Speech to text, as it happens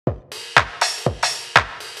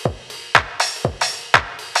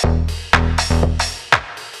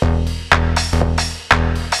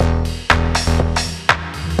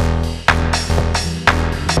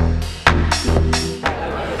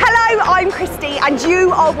and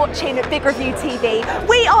you are watching Big Review TV.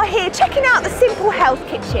 We are here checking out the Simple Health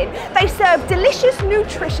Kitchen. They serve delicious,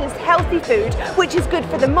 nutritious, healthy food, which is good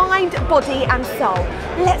for the mind, body and soul.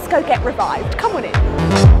 Let's go get revived. Come on in.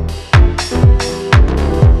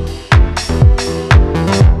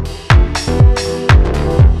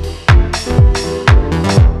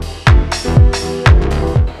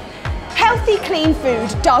 Clean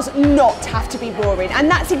food does not have to be boring, and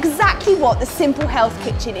that's exactly what the Simple Health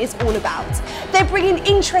Kitchen is all about. They're bringing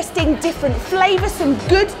interesting, different, flavoursome,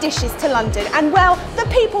 good dishes to London, and well, the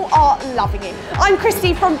people are loving it. I'm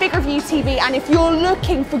Christy from Big Review TV, and if you're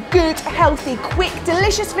looking for good, healthy, quick,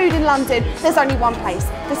 delicious food in London, there's only one place,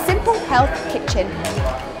 the Simple Health Kitchen.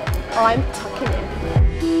 I'm tucking in.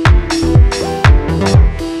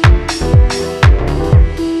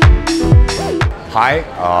 Hi,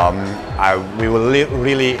 we will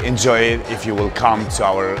really enjoy it if you will come to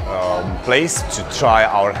our place to try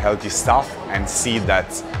our healthy stuff and see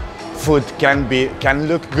that food can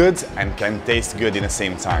look good and can taste good in the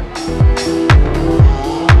same time.